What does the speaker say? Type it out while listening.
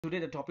Today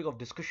the topic of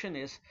discussion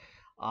is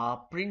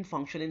print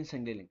function in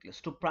single linked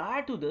list. So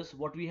prior to this,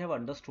 what we have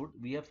understood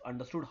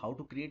how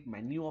to create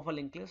menu of a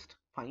linked list.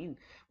 Fine,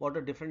 what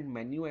a different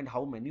menu and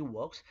how menu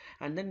works,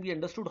 and then we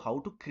understood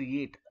how to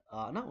create.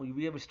 Now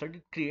we have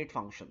studied create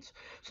functions.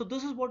 So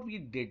this is what we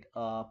did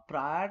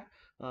prior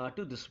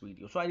to this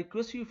video. So I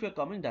request you, if you're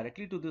coming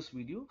directly to this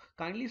video,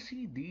 kindly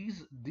see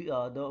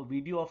the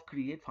video of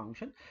create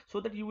function so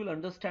that you will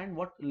understand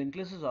what linked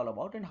list is all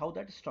about and how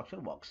that structure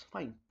works.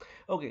 Fine.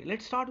 Okay,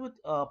 let's start with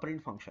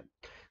print function.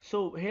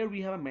 So here we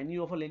have a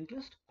menu of a linked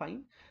list.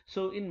 Fine.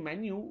 So in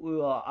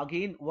menu,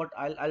 again, what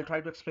I'll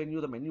try to explain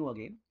you the menu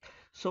again.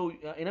 So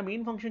in a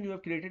main function, you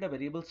have created a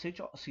variable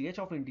ch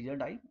of integer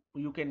type.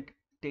 You can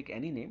take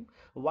any name.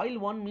 While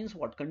one means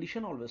what?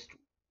 Condition always true.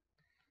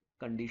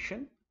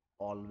 Condition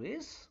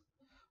always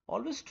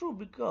true,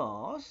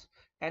 because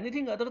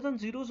anything other than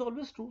 0 is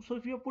always true. So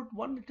if you put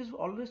 1, it is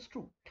always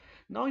true.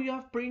 Now you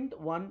have print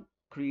 1,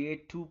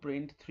 create, 2,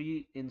 print,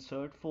 3,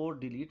 insert, 4,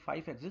 delete,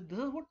 5, exit. This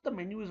is what the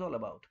menu is all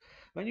about.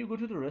 When you go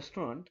to the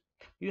restaurant,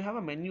 you have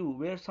a menu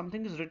where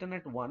something is written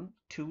at 1,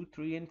 2,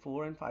 3, and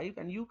 4 and 5,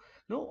 and you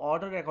know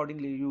order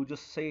accordingly. You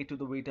just say to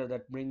the waiter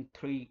that bring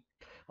 3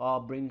 or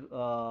bring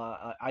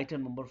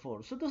item number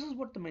 4. So this is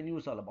what the menu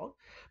is all about.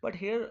 But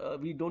here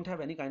we don't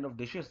have any kind of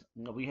dishes.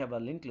 We have a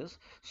linked list.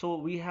 So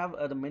we have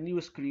the menu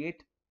is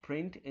create,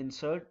 print,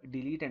 insert,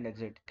 delete, and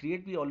exit.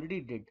 Create we already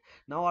did.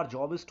 Now our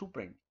job is to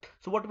print.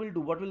 So what we'll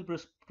do, what we'll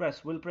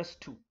press, we'll press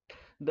 2.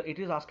 It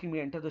is asking me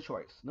enter the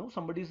choice. No,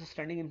 somebody is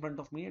standing in front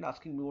of me and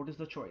asking me what is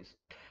the choice.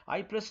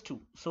 I press 2.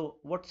 So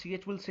what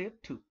ch will say?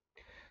 2.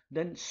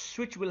 Then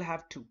switch will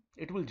have 2.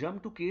 It will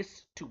jump to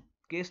case 2.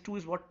 Case 2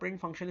 is what print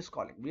function is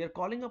calling. We are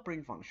calling a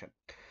print function.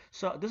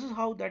 So this is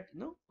how that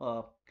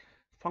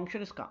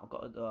function is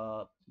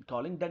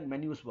calling, that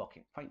menu is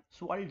working. Fine.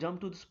 So I'll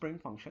jump to this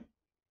print function.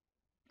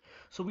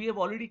 So we have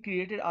already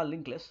created our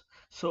linked list.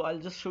 So I'll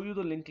just show you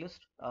the linked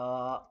list.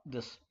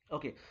 This.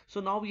 Okay. So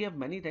now we have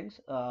many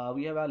things.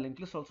 We have our linked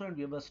list also, and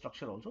we have a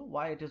structure also.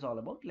 Why it is all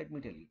about, let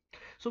me tell you.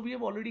 So we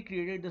have already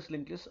created this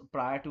linked list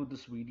prior to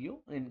this video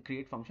in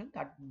create function.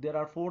 That there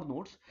are 4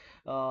 nodes,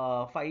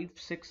 5,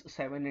 6,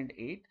 7, and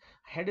 8.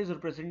 Head is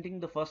representing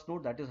the first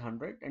node, that is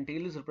 100, and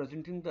tail is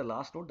representing the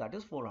last node, that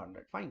is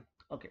 400. Fine.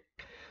 Okay.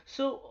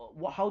 So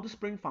how this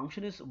print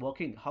function is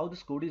working, how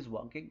this code is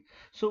working.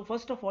 So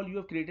first of all, you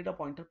have created a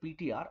pointer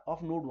ptr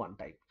of node 1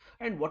 type.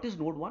 And what is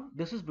node 1?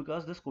 This is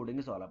because this coding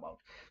is all about.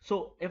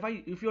 So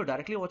if you're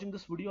directly watching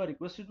this video, I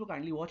request you to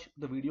kindly watch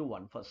the video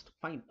 1 first.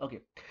 Fine.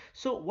 Okay.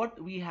 So what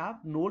we have,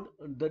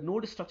 the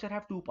node structure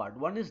have 2 parts.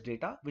 One is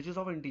data, which is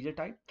of integer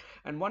type,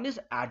 and one is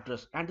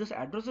address. And this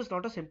address is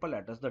not a simple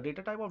address. The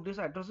data type of this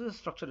address is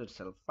structure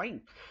itself.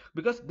 Fine.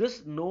 Because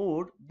this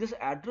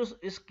address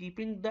is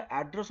keeping the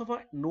address of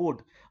a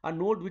node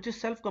which is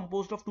self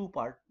composed of 2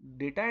 parts,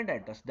 data and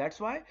address. That's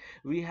why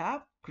we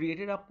have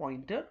created a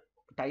pointer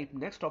type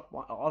next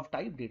of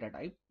type data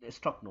type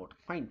struct node.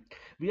 Fine.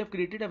 We have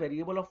created a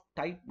variable of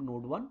type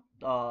node 1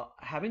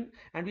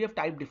 and we have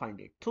type defined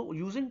it. So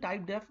using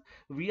type def,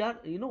 we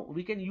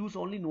can use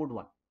only node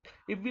 1.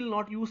 If we'll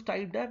not use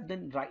type def,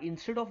 then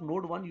instead of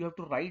node 1 you have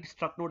to write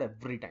struct node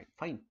every time.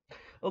 Fine.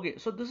 Okay,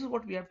 so this is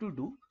what we have to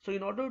do. So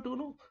in order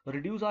to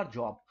reduce our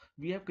job,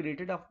 we have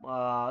created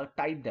a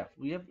type def.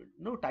 We have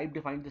type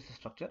defined this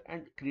structure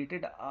and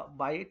created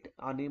by it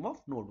a name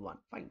of node 1.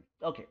 Fine.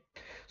 Okay,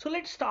 so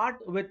let's start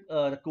with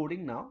the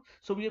coding now.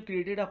 So we have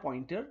created a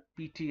pointer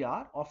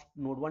ptr of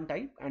node 1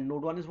 type, and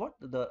node 1 is what?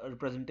 The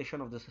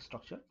representation of this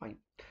structure. Fine.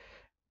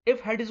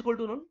 If head is equal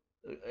to none,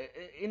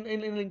 in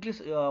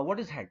English, what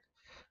is head?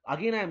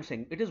 Again, I am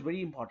saying it is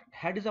very important.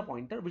 Head is a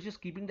pointer which is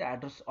keeping the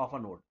address of a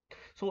node.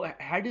 So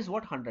head is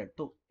what? 100.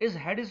 So is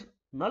head is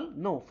null?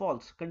 No,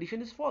 false.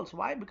 Condition is false.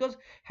 Why? Because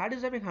head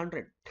is having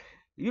 100.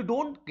 You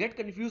don't get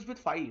confused with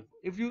 5.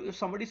 If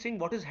somebody is saying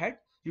what is head,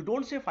 you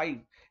don't say 5.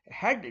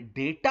 Head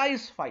data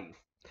is 5.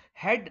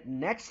 Head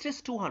next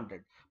is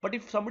 200. But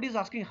if somebody is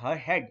asking her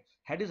head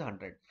is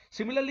 100.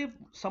 Similarly, if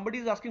somebody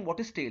is asking what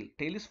is tail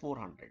is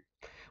 400.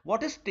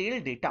 What is tail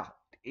data?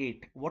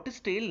 8. What is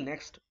tail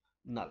next?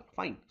 Null.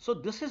 Fine. So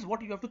this is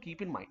what you have to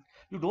keep in mind.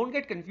 You don't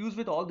get confused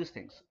with all these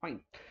things. Fine.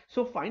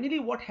 So finally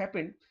what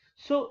happened?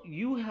 So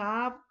you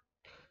have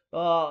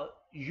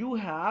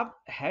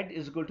head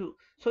is equal to,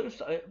 so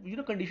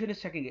if condition is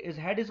checking, is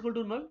head is equal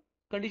to null?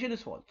 Condition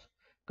is false.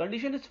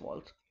 Condition is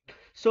false.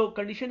 So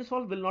condition is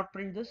false, will not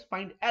print this.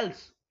 Find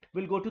else.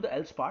 We'll go to the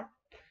else part.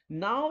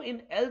 Now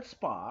in else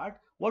part,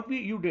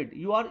 you did,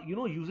 you are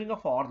using a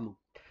for loop.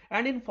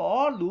 And in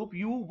for loop,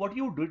 what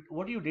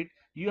you did,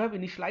 you have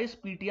initialized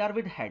ptr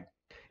with head.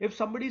 If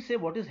somebody say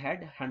what is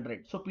head?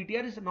 100. So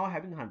ptr is now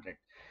having 100.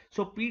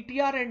 So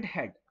ptr and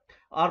head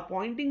are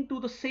pointing to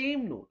the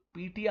same node.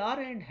 Ptr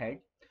and head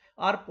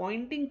are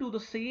pointing to the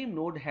same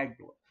node, head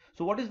node.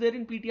 So what is there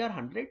in ptr?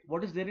 100.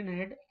 What is there in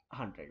head?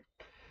 100.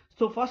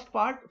 So first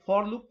part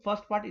for loop,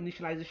 first part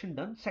initialization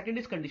done. Second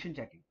is condition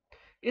checking.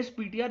 Is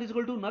ptr is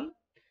equal to null?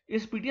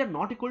 Is PTR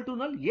not equal to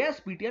null? Yes,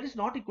 PTR is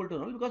not equal to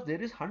null because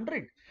there is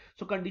 100.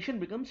 So condition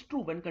becomes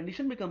true. When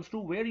condition becomes true,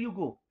 where you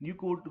go? You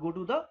go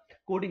to the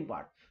coding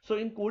part. So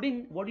in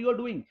coding, what you are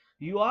doing?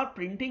 You are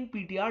printing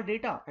PTR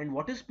data. And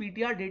what is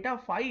PTR data?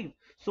 5.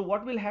 So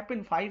what will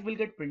happen? 5 will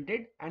get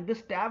printed and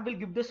this tab will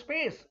give the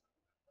space.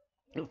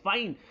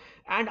 Fine.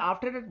 And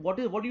after that, what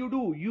do you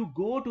do? You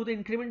go to the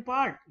increment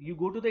part. You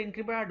go to the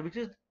increment part,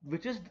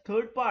 which is the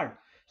third part.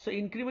 So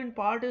increment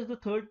part is the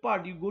third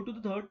part. You go to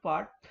the third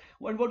part.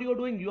 And what you are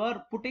doing? You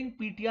are putting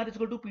PTR is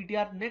equal to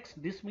PTR next.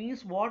 This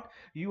means what?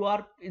 You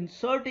are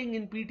inserting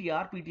in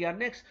PTR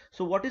next.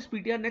 So what is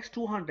PTR next?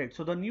 200.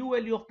 So the new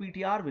value of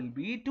PTR will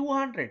be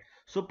 200.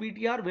 So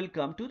PTR will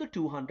come to the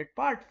 200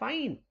 part.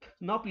 Fine.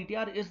 Now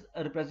PTR is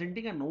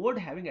representing a node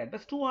having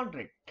address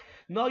 200.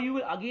 Now you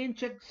will again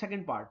check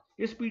second part.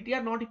 Is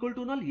PTR not equal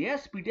to null?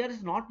 Yes, PTR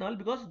is not null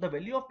because the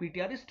value of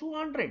PTR is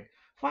 200.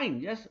 Fine,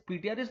 yes,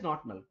 PTR is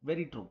not null.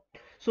 Very true.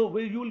 So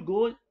you will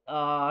go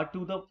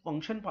to the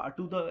function part,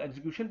 to the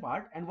execution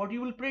part, and what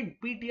you will print?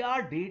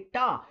 PTR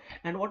data.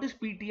 And what is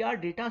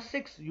PTR data?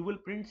 6. You will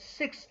print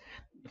 6.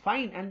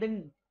 Fine, and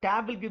then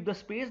tab will give the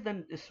space,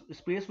 then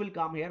space will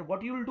come here.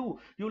 What you will do?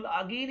 You will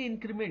again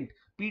increment.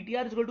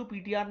 PTR is equal to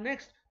PTR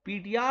next.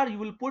 PTR, you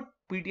will put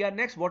PTR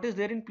next. What is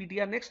there in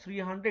PTR next?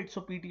 300. So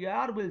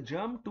PTR will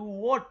jump to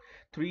what?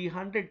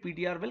 300.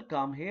 PTR will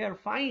come here.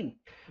 Fine.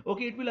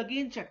 Okay, it will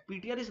again check.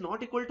 PTR is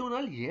not equal to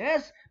null.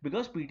 Yes,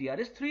 because PTR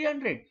is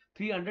 300.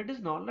 300 is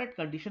null. That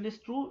condition is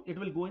true. It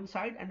will go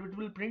inside and it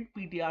will print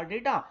PTR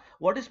data.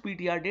 What is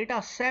PTR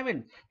data?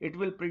 7. It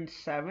will print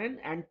 7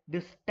 and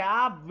this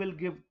tab will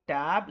give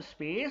tab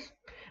space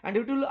and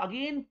it will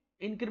again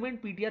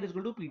increment PTR is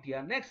equal to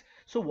PTR next.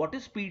 So what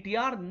is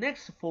PTR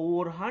next?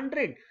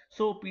 400.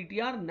 So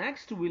PTR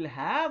next will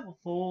have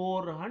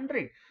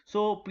 400.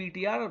 So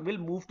PTR will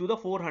move to the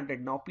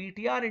 400. Now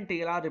PTR and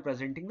tail are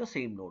representing the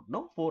same node.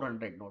 No,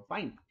 400 node.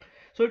 Fine.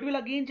 So it will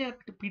again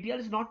check PTR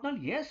is not null.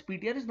 Yes,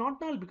 PTR is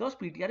not null because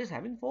PTR is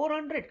having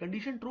 400.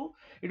 Condition true.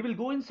 It will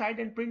go inside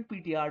and print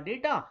PTR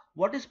data.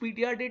 What is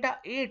PTR data?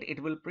 8.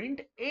 It will print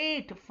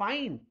 8.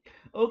 Fine.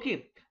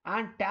 Okay.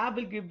 And tab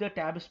will give the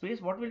tab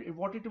space. What it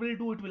will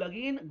do? It will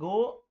again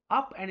go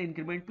up and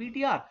increment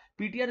PTR.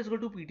 PTR is equal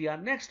to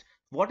PTR next.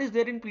 What is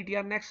there in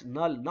PTR next?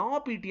 Null.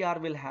 Now PTR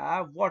will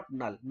have what?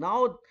 Null.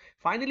 Now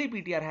finally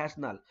PTR has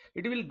null.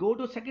 It will go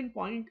to second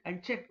point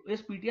and check,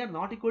 is PTR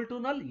not equal to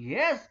null?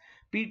 Yes.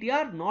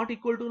 PTR not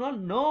equal to null?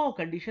 No.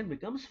 Condition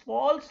becomes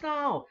false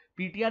now.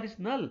 PTR is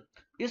null.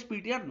 Is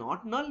PTR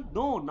not null?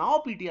 No.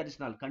 Now PTR is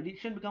null.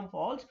 Condition become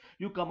false.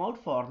 You come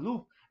out for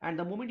loop. And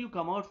the moment you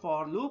come out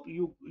for loop,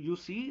 you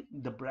see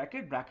the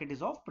bracket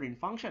is of print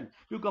function.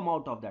 You come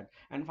out of that.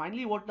 And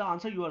finally, what the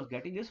answer you are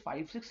getting is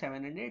 5, 6,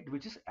 7, and 8,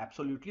 which is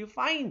absolutely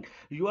fine.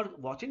 You are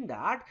watching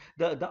that.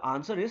 The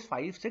answer is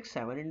 5, 6,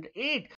 7, and 8.